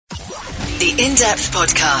The In-Depth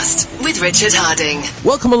Podcast with Richard Harding.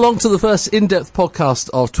 Welcome along to the first In-Depth Podcast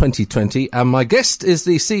of 2020, and my guest is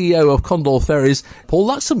the CEO of Condor Ferries, Paul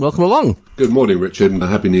Luxon. Welcome along. Good morning, Richard, and a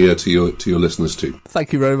Happy New Year to your listeners too.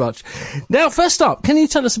 Thank you very much. Now, first up, can you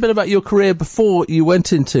tell us a bit about your career before you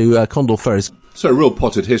went into Condor Ferries? So, a real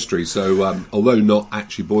potted history. So, although not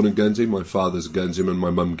actually born in Guernsey, my father's a Guernseyman, my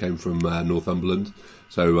mum came from Northumberland.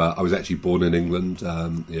 So I was actually born in England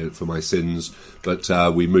for my sins, but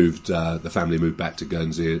we moved. The family moved back to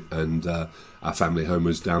Guernsey, and our family home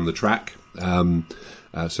was down the track.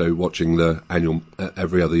 So watching the annual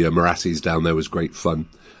every other year Marathis down there was great fun.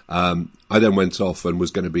 I then went off and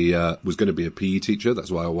was going to be a PE teacher.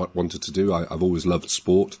 That's what I wanted to do. I've always loved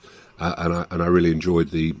sport, and I really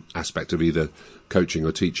enjoyed the aspect of either coaching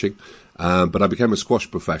or teaching. But I became a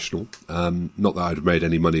squash professional. Not that I'd made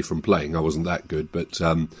any money from playing. I wasn't that good, but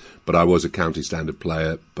I was a county standard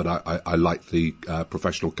player. But I liked the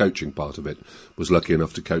professional coaching part of it. Was lucky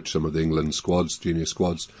enough to coach some of the England squads, junior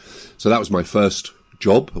squads. So that was my first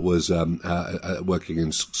job, was working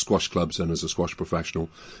in squash clubs and as a squash professional.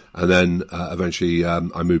 And then eventually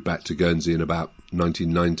I moved back to Guernsey in about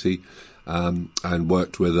 1990 and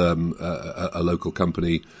worked with a local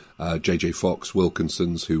company, JJ Fox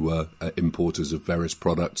Wilkinsons, who were importers of various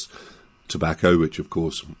products, tobacco, which of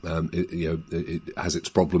course it has its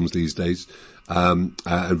problems these days, and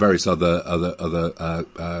various other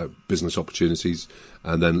business opportunities.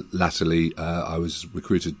 And then latterly, I was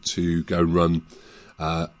recruited to go and run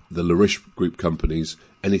the Larish Group companies.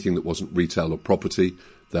 Anything that wasn't retail or property,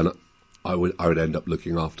 then I would end up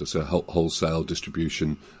looking after, so wholesale,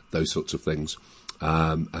 distribution, those sorts of things,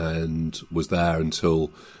 and was there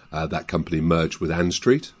until that company merged with Ann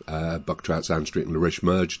Street. Buck Trout's Ann Street and Larish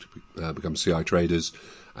merged, become CI Traders,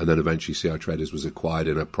 and then eventually CI Traders was acquired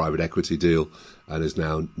in a private equity deal and is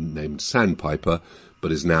now named Sandpiper,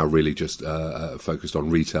 but is now really just focused on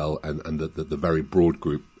retail, and the very broad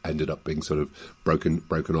group ended up being sort of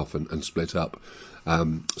broken off and split up.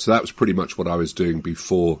 So that was pretty much what I was doing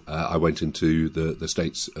before I went into the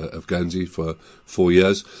States of Guernsey for 4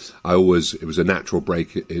 years. It was a natural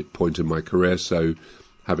break point in my career, so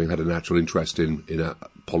having had a natural interest in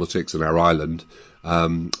politics and our island,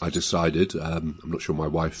 I decided, I'm not sure my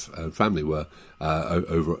wife and family were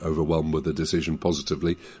overwhelmed with the decision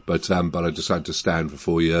positively, but I decided to stand for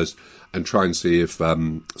 4 years and try and see if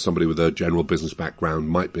somebody with a general business background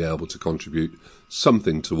might be able to contribute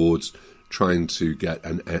something towards trying to get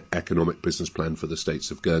an economic business plan for the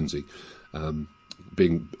States of Guernsey.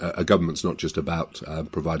 Being a government's not just about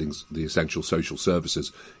providing the essential social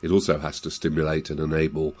services, it also has to stimulate and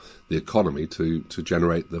enable the economy to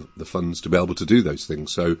generate the funds to be able to do those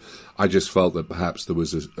things. So I just felt that perhaps there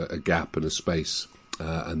was a gap and a space,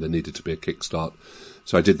 and there needed to be a kickstart.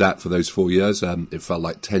 So I did that for those 4 years. It felt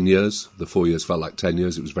like 10 years. The 4 years felt like 10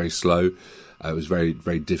 years. It was very slow. It was very,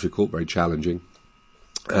 very difficult, very challenging.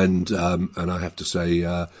 And I have to say,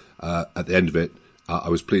 at the end of it, I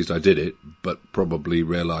was pleased I did it, but probably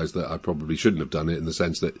realised that I probably shouldn't have done it, in the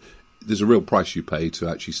sense that there's a real price you pay to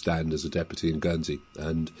actually stand as a deputy in Guernsey,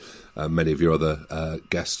 and many of your other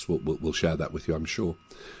guests will share that with you, I'm sure.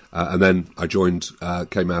 And then I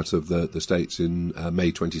came out of the States in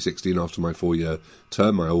May 2016 after my 4-year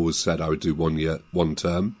term. I always said I would do 1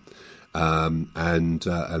 term. And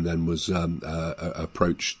then was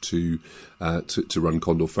approached to run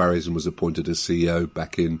Condor Ferries, and was appointed as CEO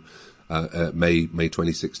back in May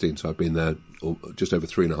 2016. So I've been there just over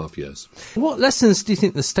 3.5 years. What lessons do you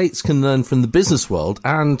think the States can learn from the business world?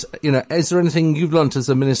 And is there anything you've learned as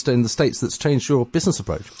a minister in the States that's changed your business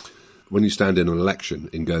approach? When you stand in an election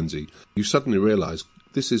in Guernsey, you suddenly realise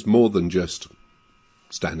this is more than just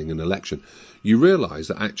standing in an election. You realise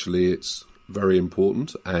that actually it's very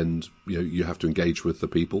important, and you have to engage with the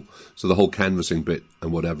people. So the whole canvassing bit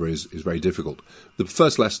and whatever is very difficult. The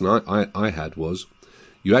first lesson I had was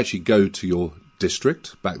you actually go to your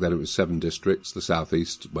district. Back then it was 7 districts, the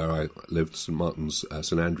southeast where I lived, St Martin's,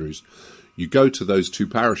 St Andrews. You go to those 2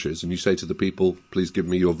 parishes and you say to the people, please give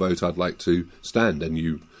me your vote, I'd like to stand. And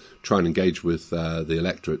you try and engage with the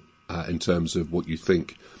electorate in terms of what you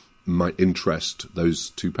think might interest those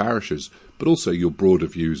 2 parishes, but also your broader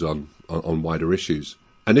views on wider issues.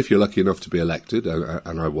 And if you're lucky enough to be elected,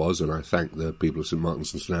 and I was, and I thank the people of St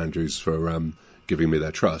Martin's and St Andrews for giving me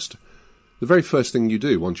their trust, the very first thing you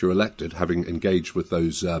do once you're elected, having engaged with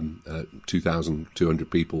those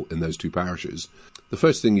 2,200 people in those 2 parishes, the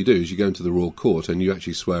first thing you do is you go into the Royal Court and you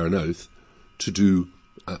actually swear an oath to do,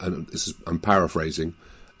 and I'm paraphrasing,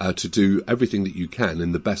 to do everything that you can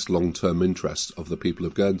in the best long-term interests of the people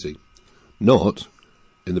of Guernsey, not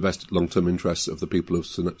in the best long-term interests of the people of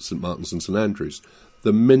St Martin's and St Andrews.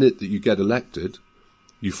 the minute that you get elected,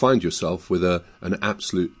 you find yourself with an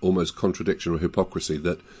absolute almost contradiction or hypocrisy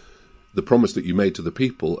that the promise that you made to the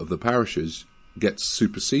people of the parishes gets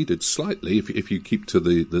superseded slightly if you keep to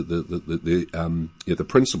the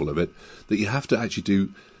principle of it, that you have to actually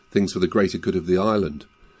do things for the greater good of the island,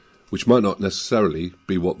 which might not necessarily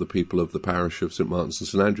be what the people of the parish of St Martin's and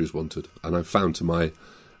St Andrews wanted. And I found to my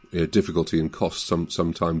difficulty and cost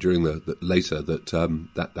some time during the later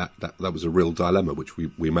that was a real dilemma, which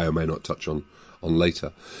we may or may not touch on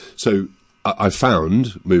later. So I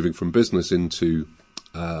found, moving from business into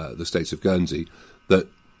the States of Guernsey, that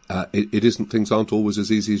things aren't always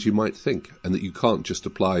as easy as you might think, and that you can't just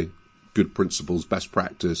apply good principles, best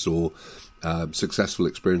practice, or successful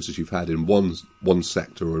experiences you've had in one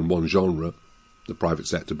sector or in one genre, the private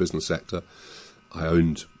sector, business sector. I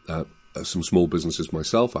owned some small businesses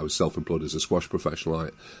myself. I was self-employed as a squash professional. I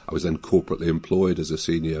was then corporately employed as a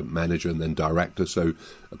senior manager and then director. So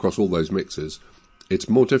across all those mixes, it's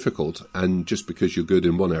more difficult. And just because you're good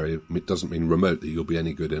in one area, it doesn't mean remote that you'll be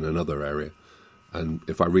any good in another area. And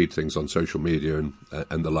if I read things on social media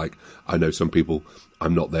and the like, I know some people,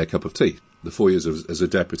 I'm not their cup of tea. The 4 years as a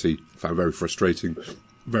deputy found very frustrating,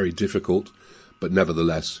 very difficult, but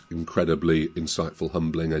nevertheless incredibly insightful,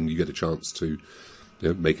 humbling, and you get a chance to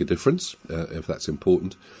make a difference if that's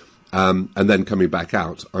important. And then coming back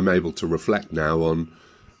out, I'm able to reflect now on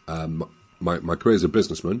my career as a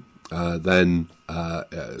businessman, then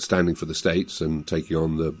standing for the States and taking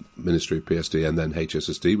on the Ministry of PSD and then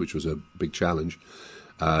HSSD, which was a big challenge,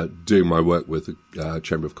 doing my work with the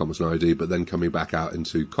Chamber of Commerce and ID, but then coming back out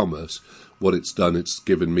into commerce. What it's done, it's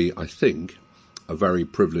given me, I think, a very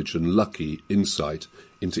privileged and lucky insight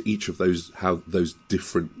into each of those, how those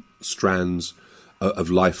different strands of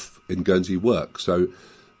life in Guernsey work. So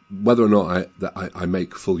whether or not I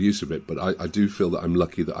make full use of it, but I do feel that I'm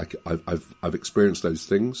lucky that I've experienced those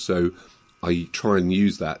things. So I try and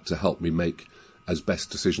use that to help me make as best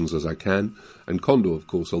decisions as I can. And Condor, of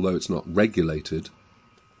course, although it's not regulated,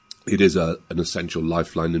 it is an essential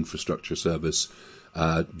lifeline infrastructure service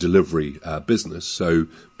delivery business. So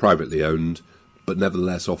privately owned, but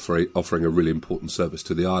nevertheless offering a really important service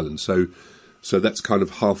to the island. So that's kind of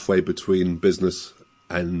halfway between business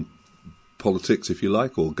and politics, if you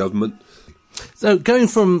like, or government. So going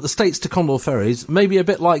from the States to Condor Ferries, maybe a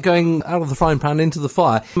bit like going out of the frying pan into the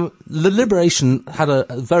fire. The Liberation had a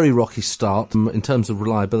very rocky start in terms of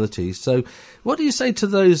reliability. So what do you say to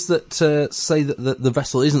those that say that the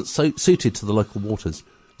vessel isn't suited to the local waters?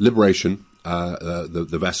 Liberation,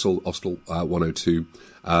 the vessel, Ostel 102,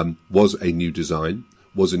 was a new design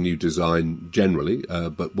generally,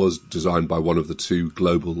 but was designed by one of the two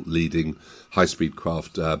global leading high-speed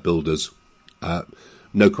craft builders.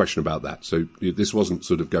 No question about that. So this wasn't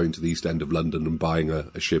sort of going to the East End of London and buying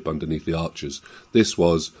a ship underneath the arches. This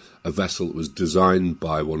was a vessel that was designed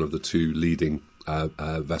by one of the two leading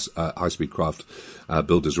high-speed craft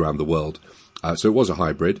builders around the world. So it was a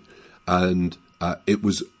hybrid, and it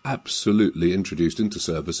was absolutely introduced into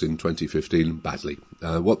service in 2015 badly.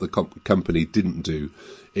 What the company didn't do,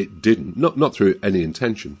 it didn't, not through any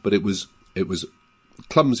intention, but it was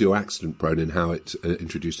clumsy or accident prone in how it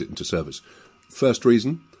introduced it into service. First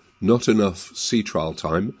reason, not enough sea trial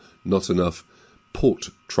time, not enough port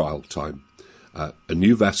trial time. A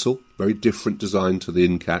new vessel, very different design to the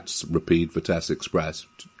Incats, Rapide, Vitesse, Express,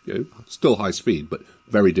 still high speed, but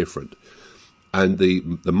very different. And the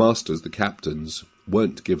masters, the captains,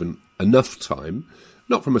 weren't given enough time,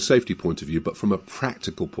 not from a safety point of view, but from a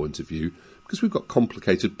practical point of view, because we've got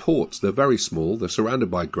complicated ports. They're very small, they're surrounded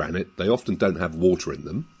by granite, they often don't have water in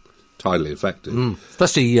them, tidally affected.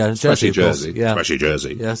 Especially Jersey. Yeah. Especially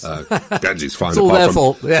Jersey. Yes. Guernsey's fine. It's all their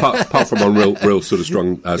fault. Yeah. Apart from on real sort of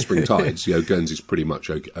strong spring tides, Guernsey's pretty much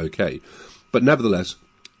okay. But nevertheless,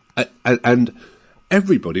 and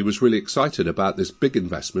everybody was really excited about this big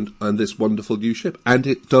investment and this wonderful new ship. And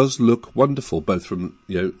it does look wonderful, both from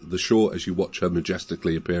the shore as you watch her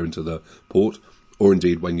majestically appear into the port, or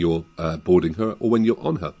indeed when you're boarding her or when you're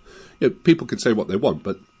on her. People can say what they want,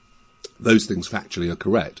 but those things factually are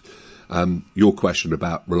correct. Your question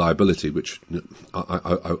about reliability, which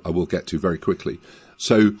I will get to very quickly.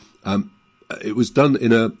 So it was done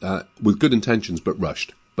with good intentions but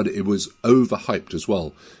rushed. But it was overhyped as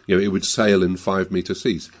well. It would sail in 5-metre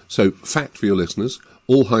seas. So, fact for your listeners,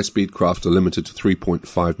 all high-speed craft are limited to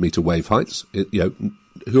 3.5-metre wave heights.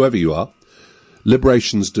 Whoever you are,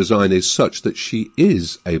 Liberation's design is such that she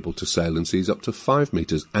is able to sail in seas up to 5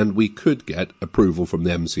 metres, and we could get approval from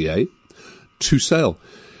the MCA to sail.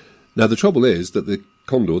 Now, the trouble is that the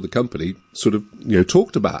Condor, the company, sort of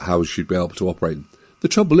talked about how she'd be able to operate. The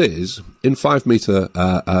trouble is, in 5 metre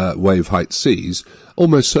wave height seas,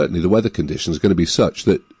 almost certainly the weather conditions are going to be such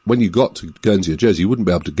that when you got to Guernsey or Jersey, you wouldn't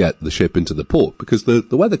be able to get the ship into the port because the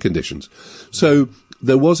weather conditions. So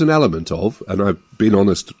there was an element of, and I've been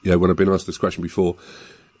honest, when I've been asked this question before,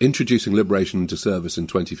 introducing Liberation into service in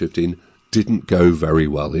 2015 didn't go very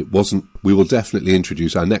well. It wasn't. We will definitely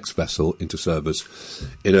introduce our next vessel into service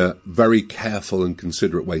in a very careful and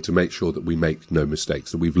considerate way to make sure that we make no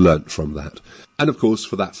mistakes, that we've learnt from that. And of course,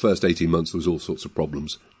 for that first 18 months, there was all sorts of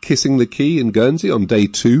problems. Kissing the quay in Guernsey on day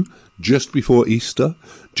 2, just before Easter,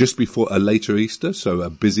 just before a later Easter, so a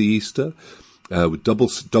busy Easter, with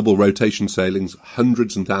double rotation sailings,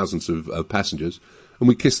 hundreds and thousands of passengers, and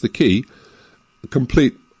we kissed the quay, a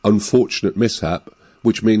complete unfortunate mishap,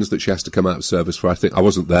 which means that she has to come out of service for, I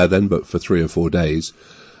wasn't there then, but for 3 or 4 days,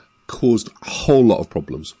 caused a whole lot of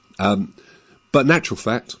problems. But in actual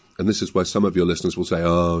fact, and this is where some of your listeners will say,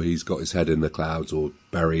 oh, he's got his head in the clouds or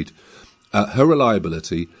buried, her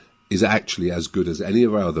reliability is actually as good as any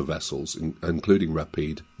of our other vessels, including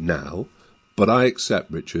Rapide, now. But I accept,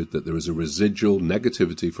 Richard, that there is a residual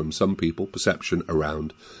negativity from some people, perception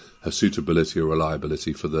around her suitability or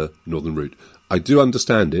reliability for the Northern route. I do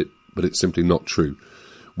understand it, but it's simply not true.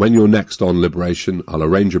 When you're next on Liberation, I'll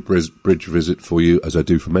arrange a bridge visit for you, as I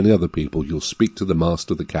do for many other people. You'll speak to the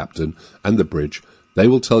master, the captain, and the bridge. They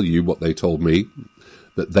will tell you what they told me,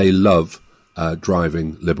 that they love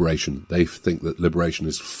driving Liberation. They think that Liberation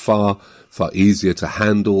is far, far easier to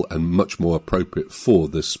handle and much more appropriate for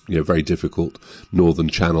this very difficult Northern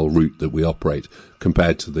Channel route that we operate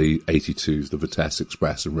compared to the 82s, the Vitesse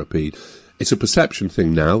Express and Rapide. It's a perception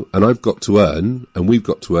thing now, and I've got to earn, and we've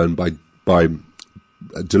got to earn by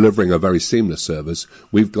delivering a very seamless service.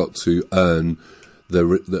 We've got to earn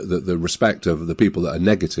the respect of the people that are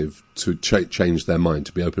negative to change their mind,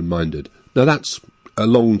 to be open-minded. Now, that's a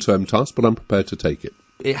long-term task, but I'm prepared to take it.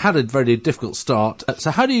 It had a very difficult start. So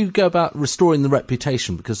how do you go about restoring the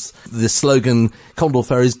reputation? Because the slogan, Condor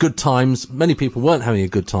Ferries, good times, many people weren't having a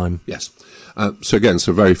good time. Yes. So again, it's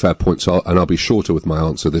a very fair point, and I'll be shorter with my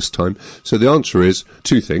answer this time. So the answer is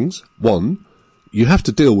 2 things. 1, you have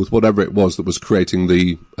to deal with whatever it was that was creating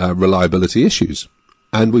the reliability issues.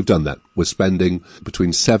 And we've done that. We're spending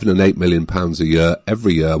between £7 and £8 million a year,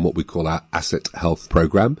 every year, on what we call our asset health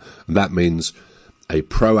programme. And that means a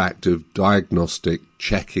proactive diagnostic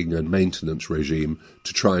checking and maintenance regime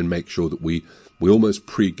to try and make sure that we almost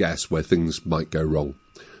pre-guess where things might go wrong.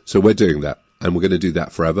 So we're doing that, and we're going to do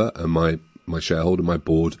that forever. And my shareholder, my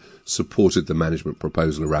board, supported the management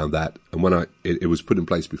proposal around that. And when it was put in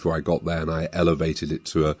place before I got there, and I elevated it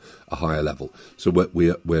to a higher level. So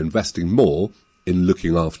we're investing more in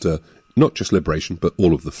looking after not just Liberation, but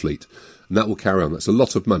all of the fleet. And that will carry on. That's a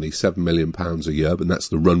lot of money, £7 million a year, but that's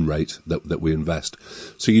the run rate that we invest.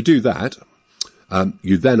 So you do that.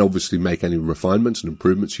 You then obviously make any refinements and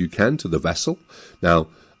improvements you can to the vessel. Now,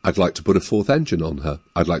 I'd like to put a 4th engine on her.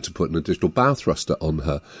 I'd like to put an additional bow thruster on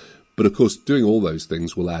her. But of course, doing all those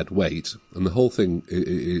things will add weight. And the whole thing,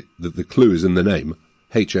 the clue is in the name,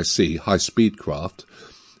 HSC, high-speed craft.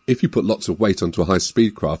 If you put lots of weight onto a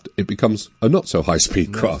high-speed craft, it becomes a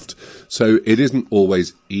not-so-high-speed craft. So it isn't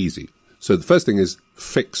always easy. So the first thing is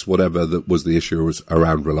fix whatever that was the issue was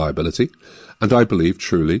around reliability. And I believe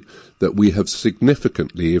truly that we have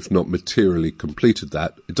significantly, if not materially, completed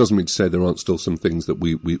that. It doesn't mean to say there aren't still some things that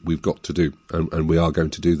we've got to do, and we are going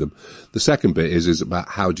to do them. The second bit is about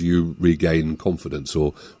how do you regain confidence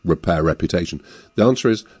or repair reputation. The answer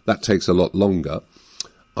is that takes a lot longer.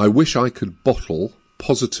 I wish I could bottle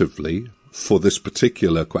positively, for this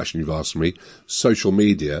particular question you've asked me, social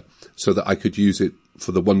media, so that I could use it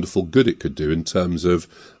for the wonderful good it could do in terms of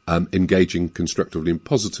engaging constructively and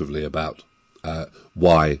positively about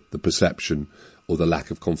why the perception or the lack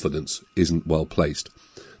of confidence isn't well placed.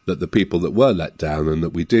 That the people that were let down and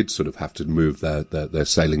that we did sort of have to move their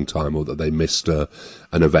sailing time, or that they missed an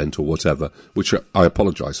event or whatever, which I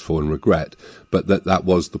apologise for and regret, but that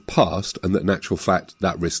was the past, and that in actual fact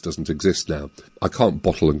that risk doesn't exist now. I can't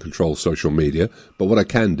bottle and control social media, but what I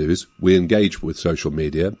can do is we engage with social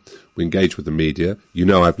media, we engage with the media. You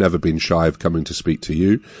know, I've never been shy of coming to speak to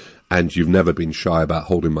you, and you've never been shy about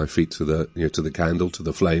holding my feet to the candle, to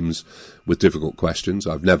the flames, with difficult questions.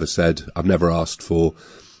 I've never asked for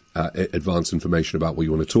advance information about what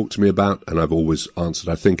you want to talk to me about, and I've always answered,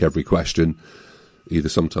 I think, every question, either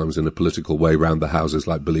sometimes in a political way round the houses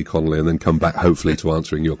like Billy Connolly, and then come back hopefully to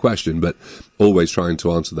answering your question, but always trying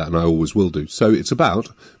to answer that, and I always will do. So it's about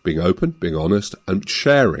being open, being honest, and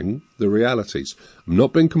sharing the realities. I'm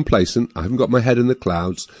not being complacent. I haven't got my head in the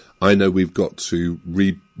clouds. I know we've got to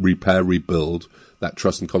repair, rebuild that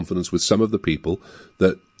trust and confidence with some of the people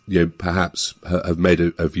that perhaps have made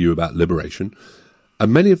a view about liberation.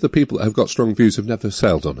 And many of the people that have got strong views have never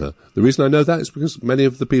sailed on her. The reason I know that is because many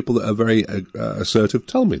of the people that are very assertive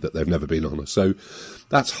tell me that they've never been on her. So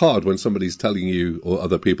that's hard when somebody's telling you or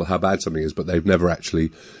other people how bad something is, but they've never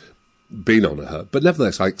actually been on her. But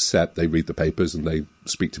nevertheless, I accept they read the papers and they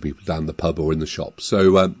speak to people down the pub or in the shop.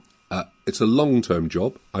 So it's a long-term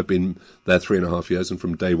job. I've been there 3.5 years, and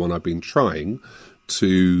from day one I've been trying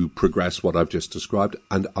to progress what I've just described.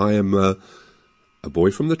 And I am a boy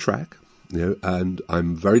from the track. And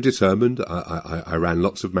I'm very determined. I ran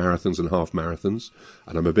lots of marathons and half marathons,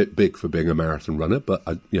 and I'm a bit big for being a marathon runner, but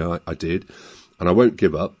I did, and I won't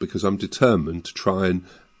give up because I'm determined to try and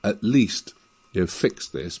at least fix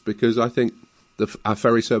this, because I think our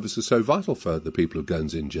ferry service is so vital for the people of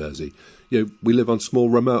Guernsey and Jersey. We live on small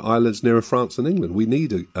remote islands nearer France and England. We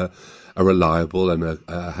need a reliable and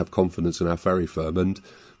have confidence in our ferry firm. And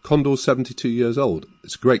Condor's 72 years old.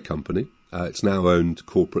 It's a great company. It's now owned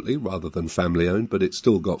corporately rather than family-owned, but it's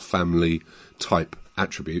still got family-type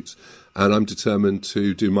attributes. And I'm determined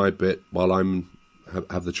to do my bit while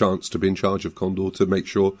have the chance to be in charge of Condor to make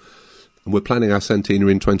sure. And we're planning our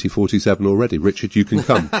centenary in 2047 already. Richard, you can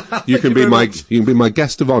come. You can be my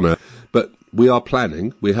guest of honour. But we are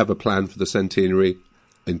planning. We have a plan for the centenary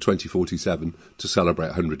in 2047 to celebrate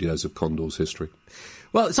 100 years of Condor's history.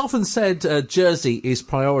 Well, it's often said Jersey is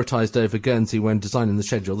prioritised over Guernsey when designing the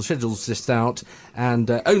schedule. The schedule's just out,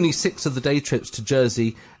 and only 6 of the day trips to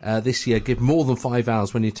Jersey this year give more than 5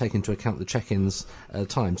 hours when you take into account the check-ins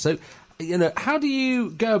time. So, how do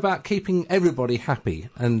you go about keeping everybody happy?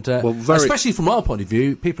 And especially from our point of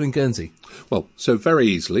view, people in Guernsey. Well, so very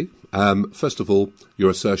easily. First of all, your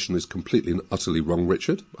assertion is completely and utterly wrong,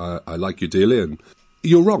 Richard. I like you dearly, and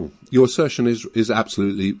you're wrong. Your assertion is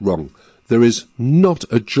absolutely wrong. There is not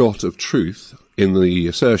a jot of truth in the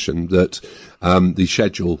assertion that the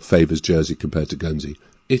schedule favours Jersey compared to Guernsey.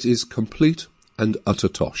 It is complete and utter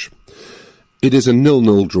tosh. It is a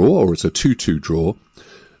 0-0 draw, or it's a 2-2 draw.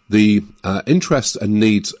 The interests and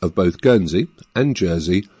needs of both Guernsey and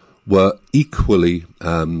Jersey were equally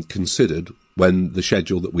considered when the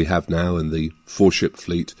schedule that we have now and the 4-ship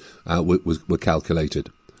fleet were calculated.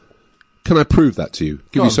 Can I prove that to you?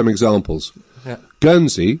 Give you some examples. Yeah.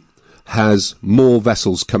 Guernsey has more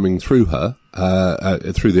vessels coming through her,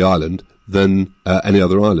 through the island, than any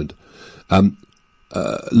other island.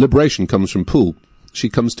 Liberation comes from Poole. She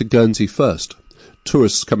comes to Guernsey first.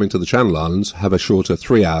 Tourists coming to the Channel Islands have a shorter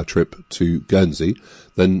 3-hour trip to Guernsey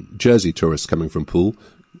than Jersey tourists coming from Poole.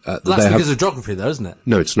 That's because of geography, though, isn't it?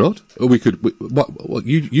 No, it's not. We could. What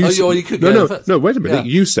you could go first. No, wait a minute.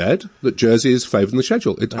 Yeah. You said that Jersey is favouring the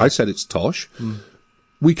schedule. I said it's tosh.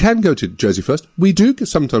 We can go to Jersey first. We do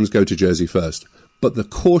sometimes go to Jersey first, but the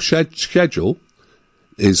core schedule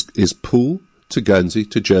is Poole to Guernsey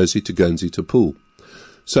to Jersey to Guernsey to Poole.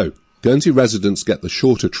 So Guernsey residents get the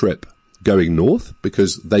shorter trip going north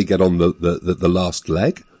because they get on the last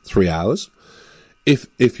leg, 3 hours.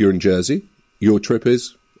 If you're in Jersey, your trip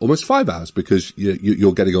is almost 5 hours because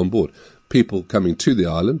you're getting on board. People coming to the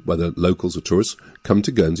island, whether locals or tourists, come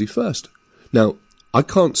to Guernsey first. Now, I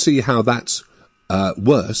can't see how that's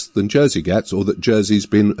worse than Jersey gets, or that Jersey's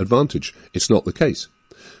been advantaged. It's not the case.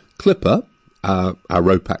 Clipper, our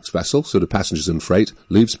Ropax vessel, sort of passengers and freight,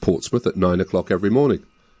 leaves Portsmouth at 9 o'clock every morning.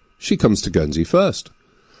 She comes to Guernsey first.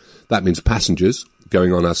 That means passengers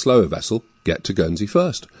going on our slower vessel get to Guernsey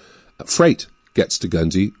first. Freight gets to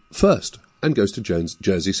Guernsey first and goes to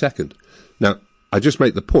Jersey second. Now, I just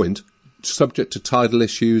make the point, subject to tidal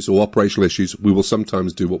issues or operational issues, we will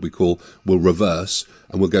sometimes do what we'll reverse,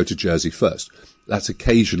 and we'll go to Jersey first. That's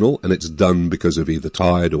occasional, and it's done because of either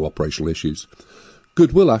tide or operational issues.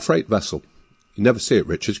 Goodwill, our freight vessel. You never see it,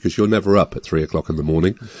 Richard, because you're never up at 3 o'clock in the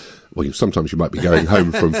morning. Well, sometimes you might be going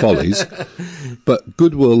home from Follies. But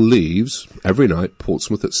Goodwill leaves every night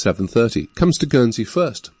Portsmouth at 7:30. Comes to Guernsey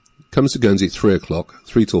first. Comes to Guernsey at 3 o'clock,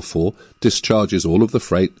 3 till 4. Discharges all of the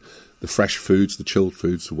freight, the fresh foods, the chilled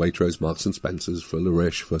foods for Waitrose, Marks and Spencer's, for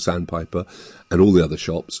Larish, for Sandpiper, and all the other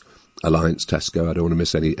shops. Alliance, Tesco, I don't want to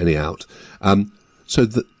miss any out. So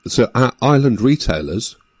our island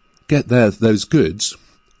retailers get those goods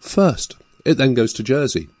first. It then goes to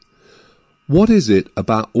Jersey. What is it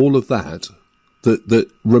about all of that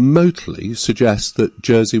remotely suggests that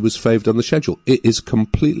Jersey was favoured on the schedule? It is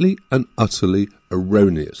completely and utterly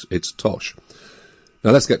erroneous. It's tosh. Now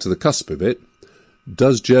let's get to the cusp of it.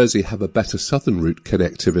 Does Jersey have a better southern route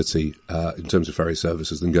connectivity in terms of ferry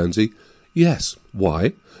services than Guernsey? Yes.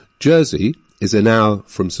 Why? Jersey is an hour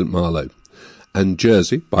from St Malo, and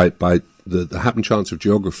Jersey, by the happen chance of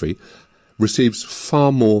geography, receives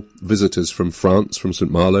far more visitors from France, from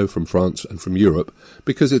St Malo, from France and from Europe,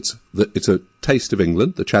 because it's a taste of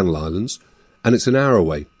England, the Channel Islands, and it's an hour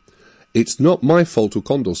away. It's not my fault or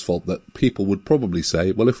Condor's fault that people would probably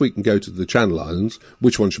say, well, if we can go to the Channel Islands,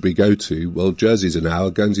 which one should we go to? Well, Jersey's an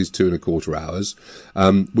hour, Guernsey's 2.25 hours.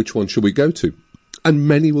 Which one should we go to? And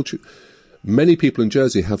many will choose. Many people in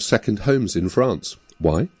Jersey have second homes in France.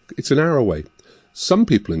 Why? It's an hour away. Some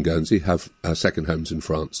people in Guernsey have second homes in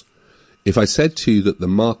France. If I said to you that the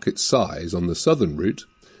market size on the southern route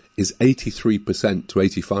is 83% to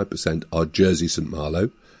 85% are Jersey St Malo,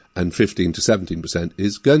 and 15 to 17%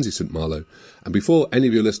 is Guernsey St Malo. And before any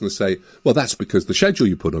of your listeners say, well, that's because the schedule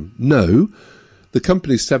you put on. No, the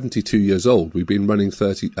company's 72 years old. We've been running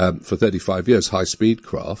for 35 years, high-speed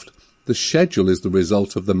craft. The schedule is the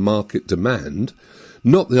result of the market demand,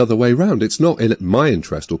 not the other way round. It's not in my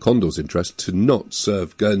interest or Condor's interest to not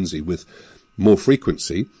serve Guernsey with more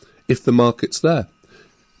frequency if the market's there.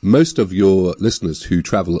 Most of your listeners who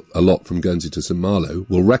travel a lot from Guernsey to St Malo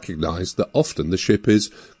will recognise that often the ship is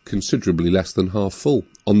considerably less than half full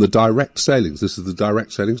on the direct sailings. This is the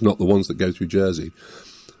direct sailings, not the ones that go through Jersey.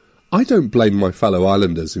 I don't blame my fellow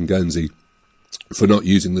islanders in Guernsey for not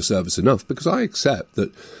using the service enough, because I accept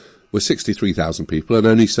that we're 63,000 people and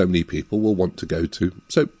only so many people will want to go to.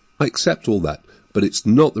 So I accept all that. But it's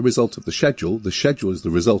not the result of the schedule. The schedule is the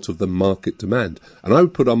result of the market demand. And I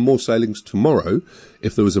would put on more sailings tomorrow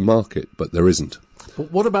if there was a market, but there isn't.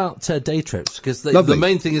 But what about day trips? Because the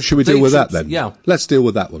main thing is... Should we deal with that then? Yeah. Let's deal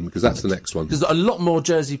with that one, because that's the next one. Because a lot more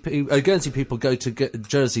Guernsey people go to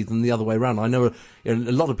Jersey than the other way around. I know a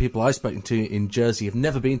lot of people I've spoken to in Jersey have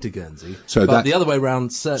never been to Guernsey. But the other way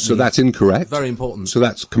around certainly... So that's incorrect. Very important. So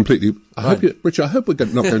that's completely... Richard, I hope we're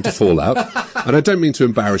not going to fall out. And I don't mean to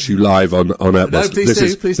embarrass you live on air. No, please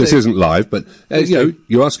do. This isn't live, but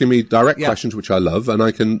you're asking me direct questions, which I love, and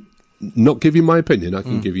I can... not give you my opinion, I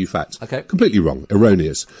can give you facts. Okay. Completely wrong,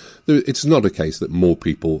 erroneous. It's not a case that more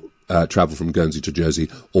people travel from Guernsey to Jersey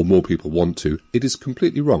or more people want to. It is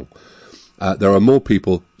completely wrong. There are more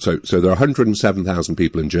people, so there are 107,000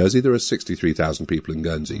 people in Jersey, there are 63,000 people in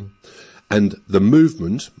Guernsey. And the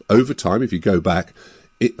movement, over time, if you go back,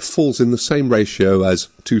 it falls in the same ratio as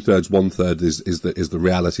 2/3, 1/3 is the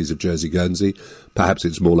realities of Jersey Guernsey. Perhaps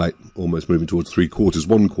it's more like almost moving towards 3/4,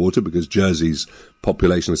 1/4, because Jersey's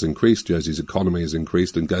population has increased, Jersey's economy has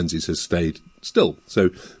increased, and Guernsey's has stayed still.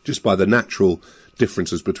 So just by the natural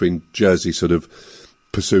differences between Jersey sort of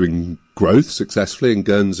pursuing growth successfully and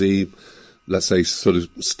Guernsey, let's say, sort of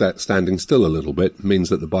standing still a little bit, means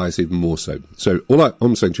that the bias even more so. So all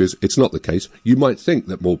I'm saying to you is it's not the case. You might think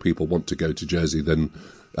that more people want to go to Jersey than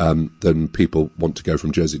people want to go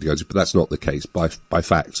from Jersey to Guernsey, but that's not the case by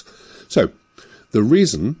facts. So the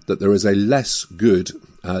reason that there is a less good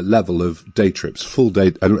level of day trips, full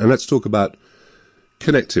day, and let's talk about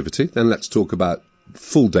connectivity, then let's talk about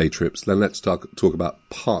full day trips, then let's talk about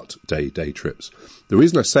part day trips. The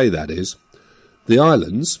reason I say that is the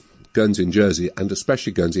islands, Guernsey and Jersey, and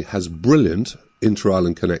especially Guernsey, has brilliant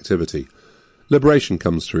inter-island connectivity. Liberation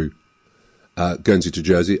comes through Guernsey to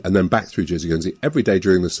Jersey and then back through Jersey Guernsey every day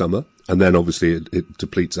during the summer, and then obviously it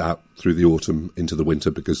depletes out through the autumn into the winter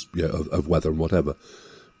because of weather and whatever.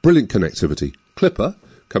 Brilliant connectivity. Clipper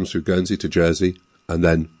comes through Guernsey to Jersey and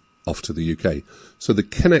then off to the UK. So the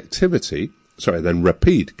connectivity... then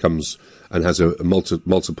Rapide comes and has a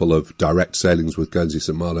multiple of direct sailings with Guernsey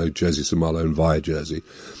St Malo, Jersey St Malo, and via Jersey.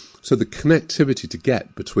 So the connectivity to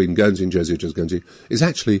get between Guernsey and Jersey, Guernsey, is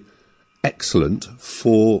actually excellent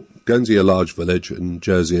for Guernsey, a large village, and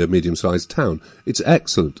Jersey, a medium-sized town. It's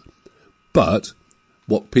excellent. But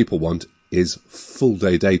what people want is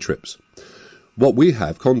full-day day trips. What we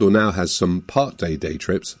have, Condor now has some part-day day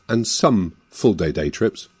trips and some full-day day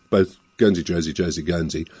trips, both Guernsey, Jersey, Jersey,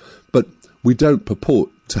 Guernsey, but we don't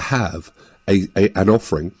purport to have an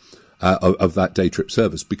offering of that day trip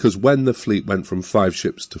service, because when the fleet went from 5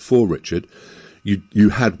 ships to 4, Richard, you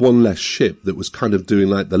had one less ship that was kind of doing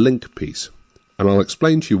like the link piece. And I'll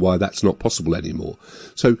explain to you why that's not possible anymore.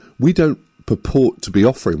 So we don't purport to be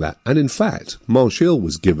offering that. And in fact, Marchial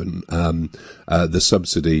was given the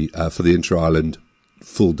subsidy for the inter-island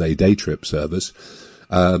full-day day trip service.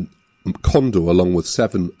 Condor, along with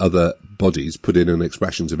 7 other bodies, put in an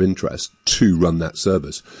expressions of interest to run that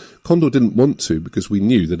service. Condor didn't want to because we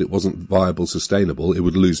knew that it wasn't viable, sustainable, it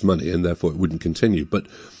would lose money and therefore it wouldn't continue. But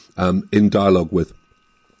in dialogue with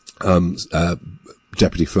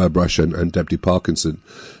Deputy Furbrush and Deputy Parkinson,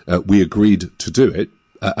 we agreed to do it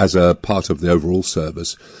as a part of the overall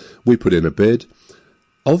service. We put in a bid.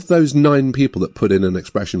 Of those 9 people that put in an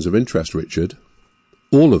expressions of interest, Richard,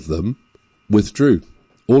 all of them withdrew.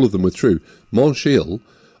 All of them withdrew. Marchial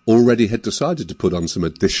already had decided to put on some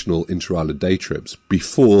additional inter-island day trips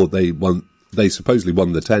before they supposedly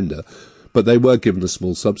won the tender, but they were given a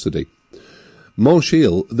small subsidy.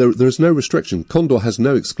 Manchil, there is no restriction. Condor has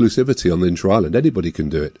no exclusivity on the inter-island. Anybody can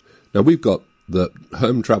do it. Now, we've got the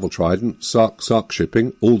Home Travel Trident, Sark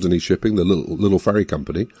Shipping, Alderney Shipping, the little ferry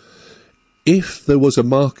company. If there was a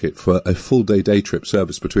market for a full-day day trip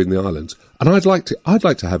service between the islands, and I'd like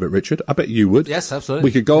to have it, Richard. I bet you would. Yes, absolutely.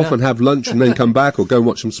 We could go off and have lunch and then come back or go and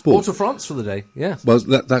watch some sport. Or to France for the day, yeah. Well,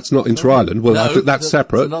 that's not inter-island. Well, No, that's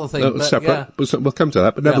separate. That's another thing. That's separate. Yeah. We'll come to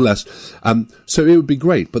that, but nevertheless. So it would be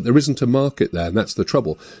great, but there isn't a market there, and that's the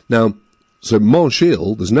trouble. Now, so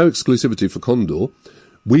Manchil, there's no exclusivity for Condor.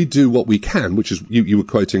 We do what we can, which is, you were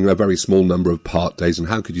quoting a very small number of part days, and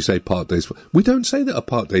how could you say part days? We don't say that a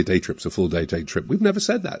part day trip's a full day trip. We've never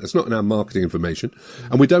said that. That's not in our marketing information.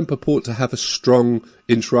 And we don't purport to have a strong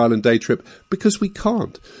inter-island day trip because we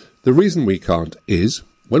can't. The reason we can't is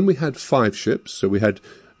when we had 5 ships, so we had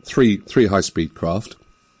three high-speed craft,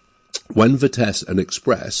 when Vitesse and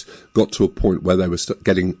Express got to a point where they were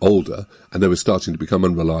getting older and they were starting to become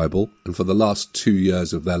unreliable, and for the last 2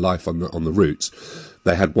 years of their life on the routes,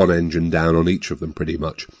 they had one engine down on each of them pretty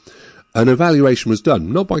much. An evaluation was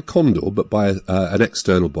done, not by Condor, but by an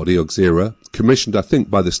external body, Auxera, commissioned, I think,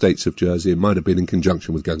 by the States of Jersey. It might have been in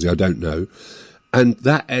conjunction with Guernsey, I don't know. And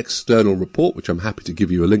that external report, which I'm happy to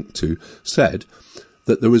give you a link to, said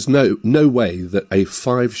that there was no way that a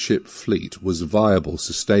 5-ship fleet was viable,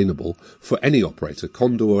 sustainable for any operator,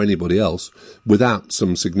 Condor or anybody else, without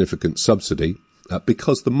some significant subsidy,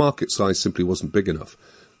 because the market size simply wasn't big enough.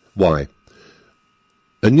 Why?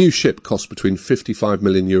 A new ship costs between 55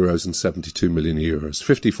 million euros and 72 million euros.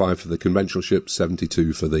 55 for the conventional ship,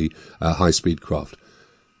 72 for the high-speed craft.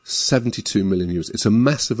 72 million euros. It's a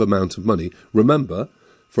massive amount of money. Remember,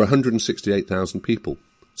 for 168,000 people,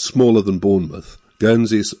 smaller than Bournemouth.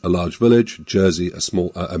 Guernsey's a large village, Jersey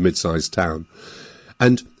a mid-sized town.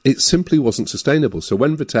 And it simply wasn't sustainable. So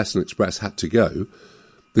when Vitesse and Express had to go,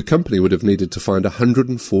 the company would have needed to find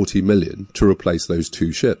 140 million to replace those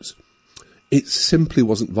 2 ships. It simply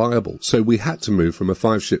wasn't viable. So we had to move from a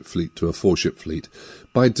 5-ship fleet to a 4-ship fleet.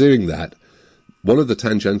 By doing that, one of the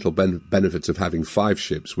tangential benefits of having 5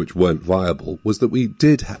 ships which weren't viable was that we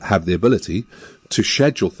did have the ability to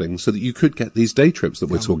schedule things so that you could get these day trips that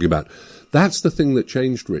we're talking about. That's the thing that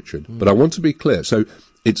changed, Richard. But I want to be clear. So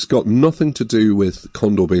it's got nothing to do with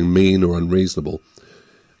Condor being mean or unreasonable.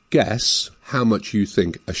 Guess how much you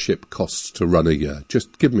think a ship costs to run a year.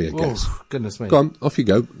 Just give me a guess. Oh, goodness me. Go on, off you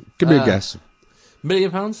go. Give me a guess. £1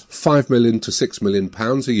 million? £5 million to £6 million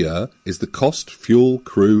a year is the cost, fuel,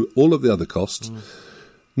 crew, all of the other costs,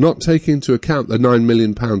 not taking into account the £9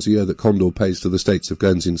 million a year that Condor pays to the States of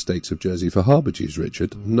Guernsey and States of Jersey for harbour dues,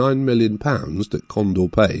 Richard. £9 million that Condor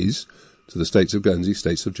pays to the States of Guernsey,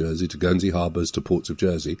 States of Jersey, to Guernsey harbours, to ports of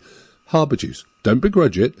Jersey. Harbour dues. Don't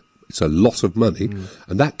begrudge it. It's a lot of money,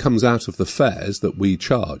 and that comes out of the fares that we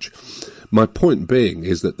charge. My point being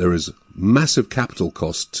is that there is massive capital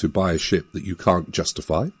cost to buy a ship that you can't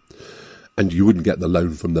justify, and you wouldn't get the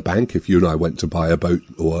loan from the bank if you and I went to buy a boat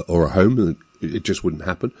or a home, and it just wouldn't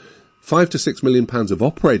happen. £5 to £6 million of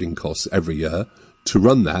operating costs every year to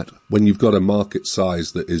run that when you've got a market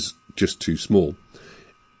size that is just too small.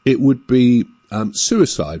 It would be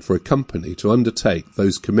suicide for a company to undertake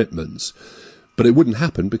those commitments. But it wouldn't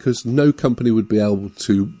happen because no company would be able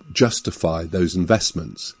to justify those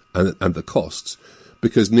investments and the costs,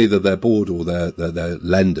 because neither their board or their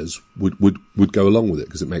lenders would go along with it,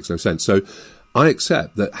 because it makes no sense. So I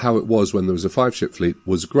accept that how it was when there was a 5-ship fleet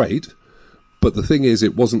was great, but the thing is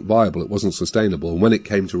it wasn't viable, it wasn't sustainable. And when it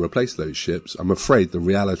came to replace those ships, I'm afraid the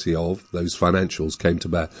reality of those financials came to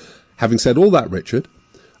bear. Having said all that, Richard,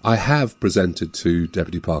 I have presented to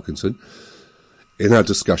Deputy Parkinson in our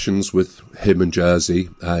discussions with him and Jersey,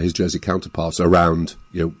 his Jersey counterparts, around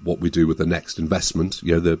what we do with the next investment,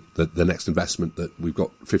 the next investment that we've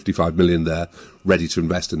got 55 million there ready to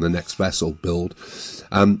invest in the next vessel build,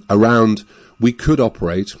 around we could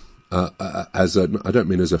operate I don't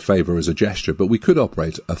mean as a favour, as a gesture, but we could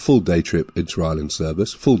operate a full day trip inter-island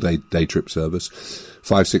service, full day trip service,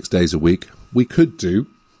 5-6 days a week. We could do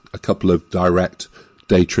a couple of direct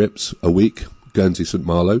day trips a week, Guernsey, St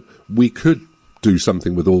Malo. We could do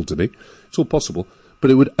something with Alderney. It's all possible, but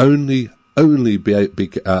it would only be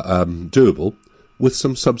doable with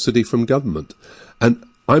some subsidy from government. And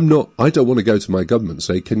I don't want to go to my government and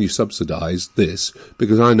say, can you subsidise this?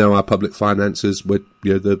 Because I know our public finances, with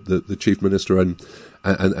the Chief Minister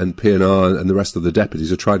and P&R and the rest of the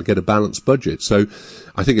deputies are trying to get a balanced budget. So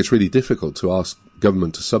I think it's really difficult to ask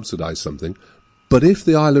government to subsidise something. But if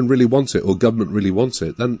the island really wants it, or government really wants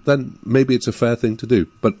it, then maybe it's a fair thing to do.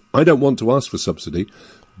 But I don't want to ask for subsidy.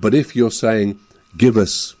 But if you're saying, give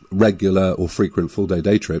us regular or frequent full-day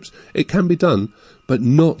day trips, it can be done, but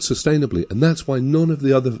not sustainably. And that's why none of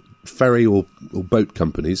the other ferry or boat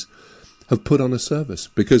companies have put on a service.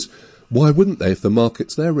 Because why wouldn't they if the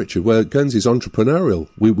market's there, Richard? Where Guernsey's entrepreneurial,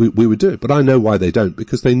 we would do it. But I know why they don't,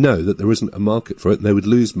 because they know that there isn't a market for it and they would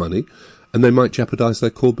lose money and they might jeopardise their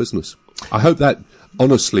core business. I hope that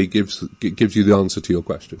honestly gives you the answer to your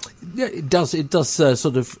question. Yeah, it does. It does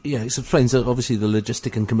sort of, it explains obviously the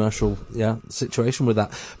logistic and commercial situation with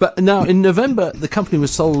that. But now in November, the company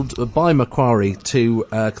was sold by Macquarie to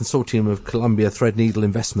a consortium of Columbia Threadneedle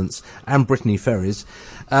Investments and Brittany Ferries.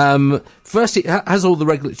 Firstly, has all the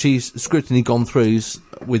regulatory scrutiny gone through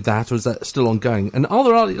with that, or is that still ongoing? And are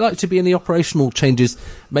there likely to be any operational changes,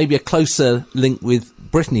 maybe a closer link with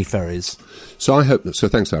Brittany Ferries? So I hope. So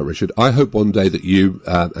thanks for that, Richard. I hope one day that you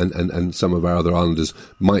and some of our other islanders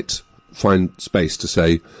might find space to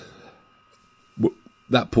say,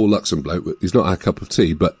 that Paul Luxon bloke, he's not our cup of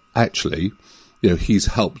tea, but actually, he's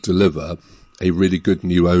helped deliver a really good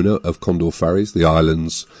new owner of Condor Ferries, the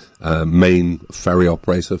island's main ferry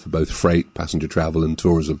operator for both freight, passenger travel and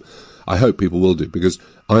tourism. I hope people will do, because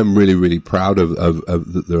I'm really, really proud of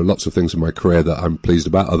there are lots of things in my career that I'm pleased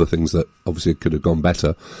about, other things that obviously could have gone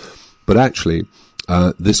better. But actually,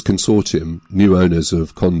 this consortium, new owners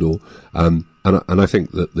of Condor, and I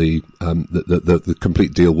think that the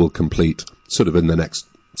complete deal will complete sort of in the next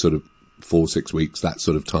sort of 4-6 weeks, that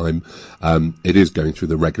sort of time. It is going through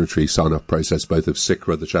the regulatory sign-off process, both of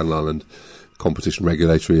SICRA, the Channel Island Competition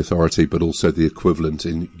Regulatory Authority, but also the equivalent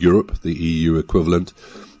in Europe, the EU equivalent.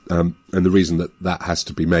 And the reason that has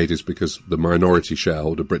to be made is because the minority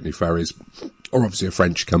shareholder, Brittany Ferries, are obviously a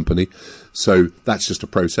French company. So that's just a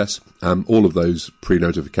process. All of those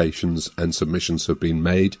pre-notifications and submissions have been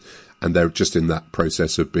made, and they're just in that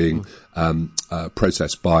process of being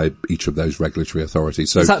processed by each of those regulatory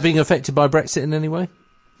authorities. So is that being affected by Brexit in any way?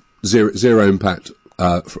 Zero impact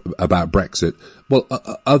about Brexit. Well,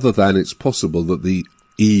 other than it's possible that the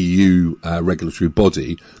EU regulatory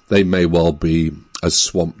body, they may well be as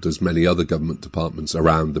swamped as many other government departments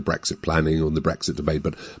around the Brexit planning or the Brexit debate.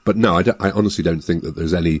 But no, I honestly don't think that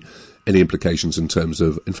there's any implications in terms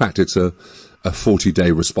of. In fact, it's a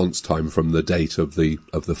 40-day response time from the date of the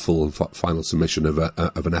full and final submission of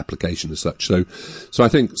an application as such. So I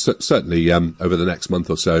think certainly over the next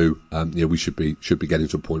month or so, we should be getting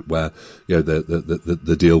to a point where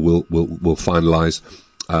the deal will finalise,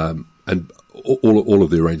 and all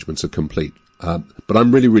of the arrangements are complete. But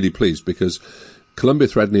I'm really, really pleased because Columbia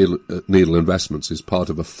Threadneedle Investments is part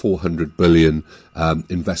of a 400 billion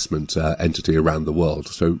investment entity around the world.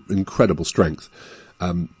 So incredible strength.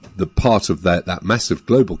 The part of that massive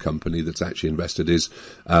global company that's actually invested is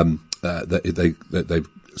that they've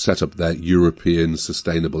set up their European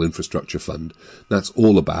Sustainable Infrastructure Fund. That's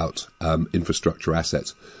all about infrastructure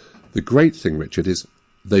assets. The great thing, Richard, is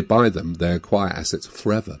they buy them, they acquire assets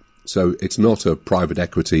forever. So it's not a private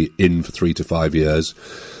equity in for 3 to 5 years,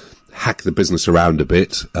 hack the business around a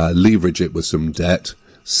bit, leverage it with some debt,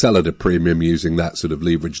 sell at a premium using that sort of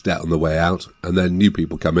leveraged debt on the way out, and then new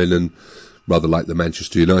people come in and, rather like the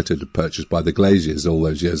Manchester United purchased by the Glaziers all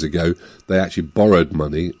those years ago, they actually borrowed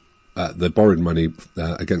money. They borrowed money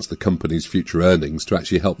against the company's future earnings to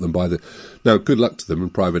actually help them buy the. Now, good luck to them,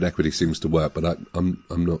 and private equity seems to work, but I'm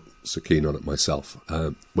not so keen on it myself.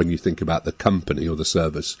 When you think about the company or the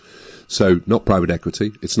service, so not private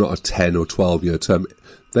equity, it's not a 10 or 12-year term.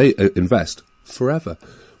 They invest forever.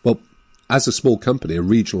 Well, as a small company, a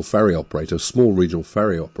regional ferry operator, a small regional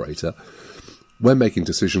ferry operator, we're making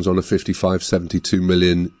decisions on a 55, 72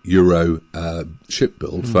 million euro ship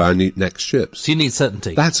build for our next ships. So you need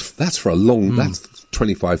certainty. That's for a long, that's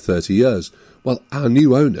 25, 30 years. Well, our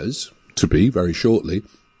new owners, to be very shortly,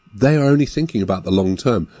 they are only thinking about the long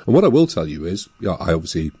term. And what I will tell you is,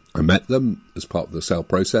 I met them as part of the sale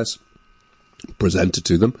process, presented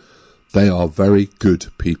to them. They are very good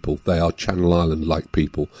people. They are Channel Island-like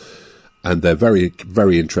people. And they're very,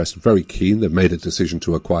 very interested, very keen. They've made a decision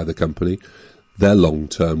to acquire the company. They're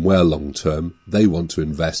long-term, we're long-term. They want to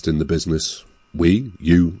invest in the business.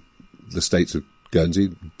 You, the States of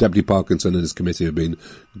Guernsey, Deputy Parkinson and his committee have been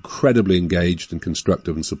incredibly engaged and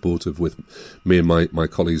constructive and supportive with me and my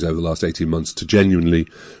colleagues over the last 18 months to genuinely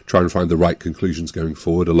try and find the right conclusions going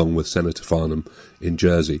forward, along with Senator Farnham in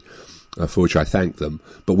Jersey, for which I thank them.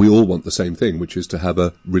 But we all want the same thing, which is to have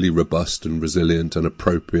a really robust and resilient and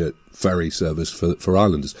appropriate ferry service for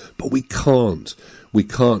islanders. But we can't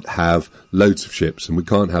have loads of ships, and we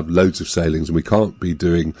can't have loads of sailings, and we can't be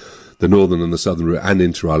doing the northern and the southern route and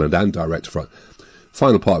inter-island and direct to France.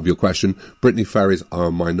 final part of your question, Brittany Ferries are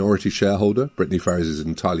a minority shareholder. Brittany Ferries is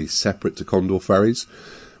entirely separate to Condor Ferries.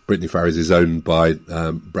 Brittany Ferries is owned by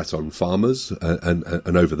Breton farmers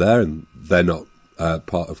and over there, and they're not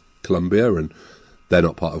part of Columbia, and they're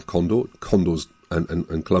not part of Condor. Condor's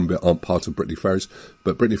and Columbia aren't part of Brittany Ferries,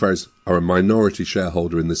 but Brittany Ferries are a minority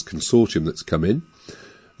shareholder in this consortium that's come in.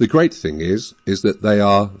 The great thing is that they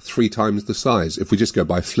are 3 times the size. If we just go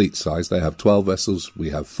by fleet size, they have 12 vessels, we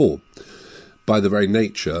have 4. By the very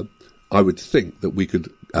nature, I would think that we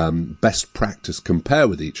could best practice compare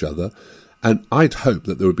with each other, and I'd hope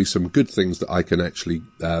that there would be some good things that I can actually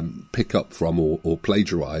pick up from or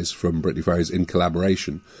plagiarise from Brittany Ferries in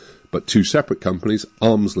collaboration. But 2 separate companies,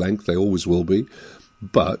 arm's length, they always will be,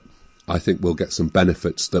 but I think we'll get some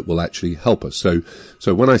benefits that will actually help us. So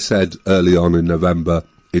when I said early on in November,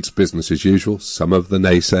 it's business as usual, some of the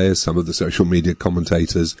naysayers, some of the social media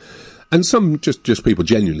commentators, and some just people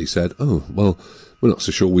genuinely said, oh, well, we're not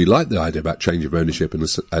so sure we like the idea about change of ownership and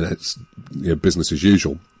it's business as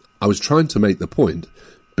usual. I was trying to make the point,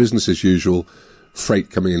 business as usual,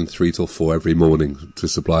 freight coming in 3 till 4 every morning to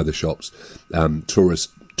supply the shops,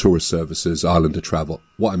 tourist services, Islander travel.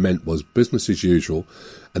 What I meant was business as usual,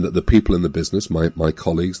 and that the people in the business, my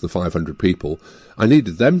colleagues, the 500 people, I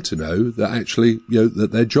needed them to know that actually,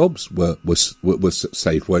 that their jobs were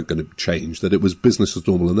safe, weren't going to change, that it was business as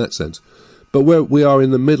normal in that sense. But we are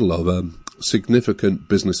in the middle of a significant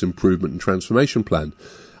business improvement and transformation plan.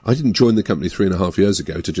 I didn't join the company 3.5 years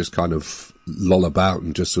ago to just kind of loll about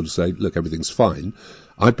and just sort of say, look, everything's fine.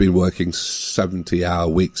 I've been working 70-hour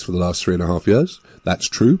weeks for the last 3.5 years. That's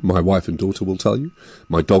true. My wife and daughter will tell you.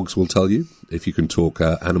 My dogs will tell you, if you can talk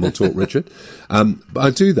animal talk, Richard. But I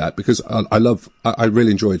do that because I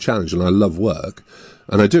really enjoy a challenge and I love work.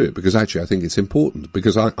 And I do it because actually I think it's important,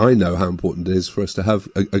 because I know how important it is for us to have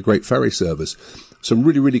a great ferry service. So I'm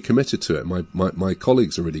really, really committed to it. My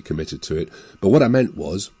colleagues are really committed to it. But what I meant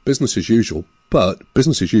was business as usual, but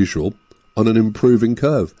business as usual on an improving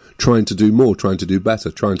curve, trying to do more, trying to do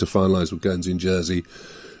better, trying to finalise with Guernsey and Jersey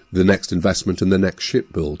the next investment and the next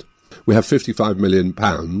ship build. We have £55 million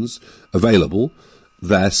available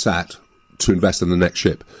there sat to invest in the next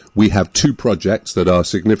ship. We have 2 projects that are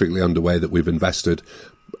significantly underway that we've invested.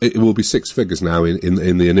 It will be 6 figures now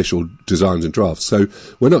in the initial designs and drafts. So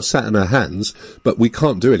we're not sat on our hands, but we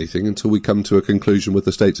can't do anything until we come to a conclusion with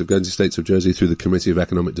the States of Guernsey, States of Jersey through the Committee of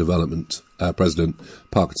Economic Development, President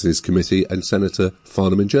Parkinson's committee, and Senator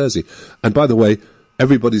Farnham in Jersey. And by the way,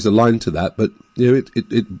 everybody's aligned to that, but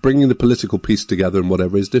it bringing the political piece together and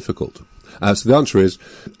whatever is difficult. So the answer is,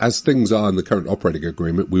 as things are in the current operating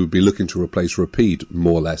agreement, we would be looking to replace Rapide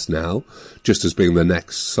more or less now, just as being the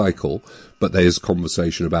next cycle. But there is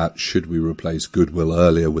conversation about should we replace Goodwill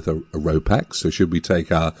earlier with a RoPax? So should we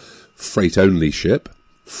take our freight-only ship,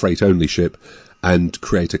 and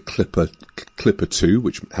create a Clipper 2,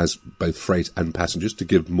 which has both freight and passengers to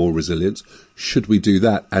give more resilience? Should we do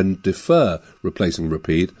that and defer replacing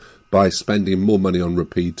Rapide by spending more money on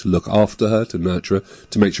Rapide to look after her, to nurture her,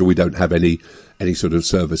 to make sure we don't have any sort of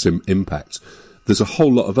service impacts? There's a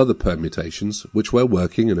whole lot of other permutations which we're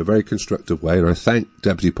working in a very constructive way, and I thank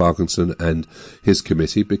Deputy Parkinson and his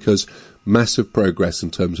committee, because massive progress in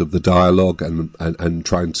terms of the dialogue and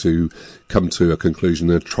trying to come to a conclusion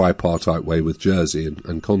in a tripartite way with Jersey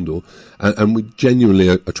and Condor, and we genuinely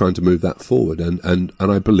are trying to move that forward, and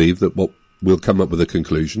I believe that we'll come up with a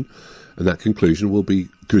conclusion, and that conclusion will be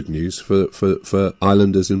good news for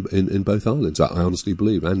islanders in both islands, I honestly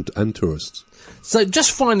believe, and tourists. So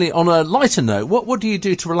just finally, on a lighter note, what do you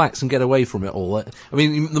do to relax and get away from it all? I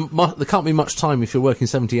mean, there can't be much time if you're working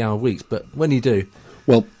 70-hour weeks, but when you do...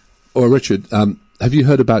 Well, Richard, have you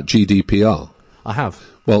heard about GDPR? I have.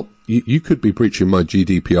 Well, you could be breaching my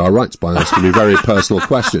GDPR rights by asking me very personal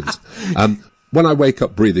questions. When I wake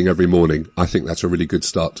up breathing every morning, I think that's a really good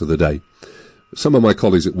start to the day. Some of my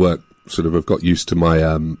colleagues at work sort of have got used to my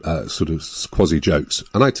sort of quasi-jokes,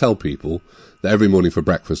 and I tell people that every morning for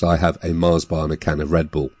breakfast I have a Mars bar and a can of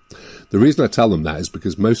Red Bull. The reason I tell them that is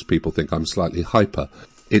because most people think I'm slightly hyper.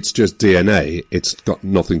 It's just DNA. It's got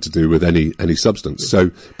nothing to do with any substance.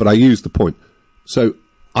 So, but I use the point. So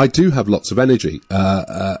I do have lots of energy,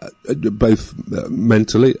 both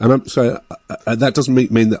mentally, and that doesn't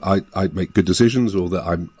mean that I make good decisions or that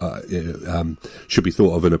I'm should be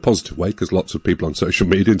thought of in a positive way, because lots of people on social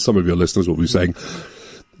media and some of your listeners will be saying,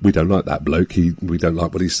 we don't like that bloke, we don't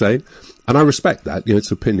like what he's saying. And I respect that,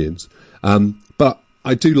 it's opinions. But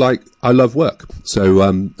I love work. So,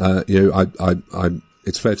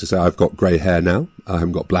 it's fair to say I've got grey hair now. I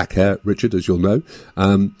haven't got black hair, Richard, as you'll know.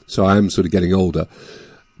 So I am sort of getting older.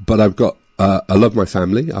 But I've got I love my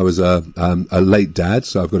family. I was a late dad,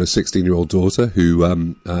 so I've got a 16-year-old daughter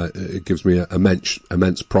who it gives me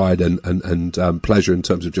immense pride and pleasure in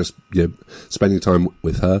terms of just spending time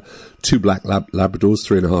with her. 2 black Labradors,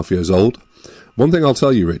 3.5 years old. One thing I'll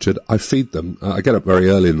tell you, Richard, I feed them. I get up very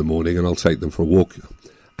early in the morning and I'll take them for a walk,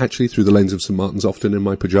 actually through the lanes of St Martin's, often in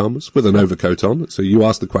my pyjamas with an overcoat on. So you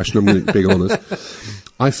asked the question, I'm being honest.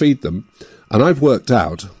 I feed them, and I've worked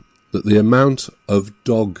out that the amount of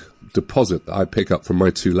dog deposit that I pick up from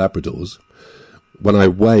my 2 Labradors, when I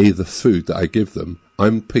weigh the food that I give them,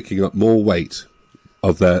 I'm picking up more weight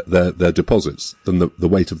of their deposits than the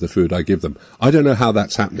weight of the food I give them. I don't know how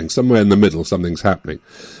that's happening. Somewhere in the middle, something's happening.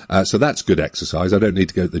 So that's good exercise. I don't need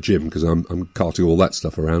to go to the gym because I'm carting all that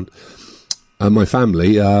stuff around. And my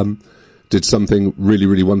family did something really,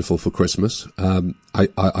 really wonderful for Christmas.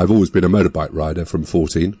 I've always been a motorbike rider from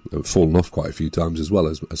 14. I've fallen off quite a few times as well,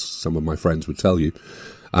 as some of my friends would tell you.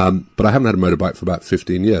 But I haven't had a motorbike for about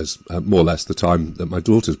 15 years, more or less the time that my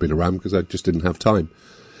daughter's been around, because I just didn't have time.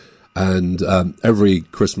 And every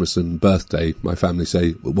Christmas and birthday, my family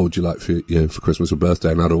say, well, what would you like for Christmas or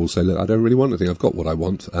birthday? And I'd always say, look, I don't really want anything. I've got what I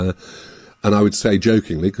want. And I would say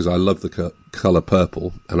jokingly, because I love the colour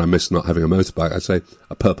purple and I miss not having a motorbike, I'd say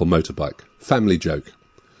a purple motorbike. Family joke.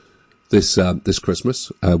 This Christmas,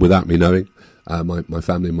 without me knowing, my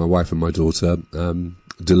family, my wife and my daughter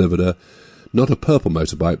delivered not a purple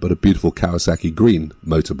motorbike, but a beautiful Kawasaki green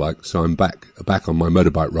motorbike. So I'm back on my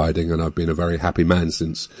motorbike riding, and I've been a very happy man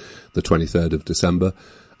since the 23rd of December,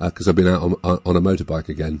 because I've been out on a motorbike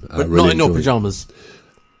again. But really not in your pyjamas.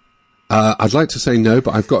 I'd like to say no,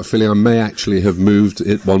 but I've got a feeling I may actually have moved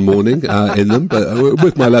it one morning in them, but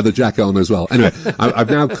with my leather jacket on as well. Anyway, I've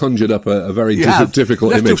now conjured up a very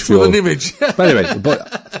difficult image for an image. But anyway,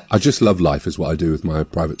 but I just love life, is what I do with my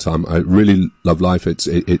private time. I really love life.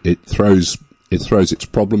 It throws its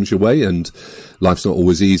problems your way, and life's not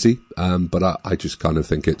always easy. But I just kind of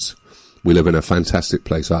think we live in a fantastic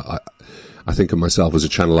place. I think of myself as a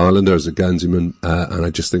Channel Islander, as a Guernseyman, and I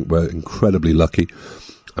just think we're incredibly lucky.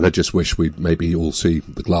 And I just wish we'd maybe all see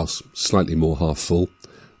the glass slightly more half full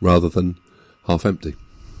rather than half empty.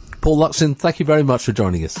 Paul Luxon, thank you very much for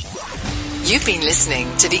joining us. You've been listening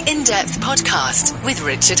to the In-Depth Podcast with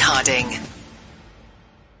Richard Harding.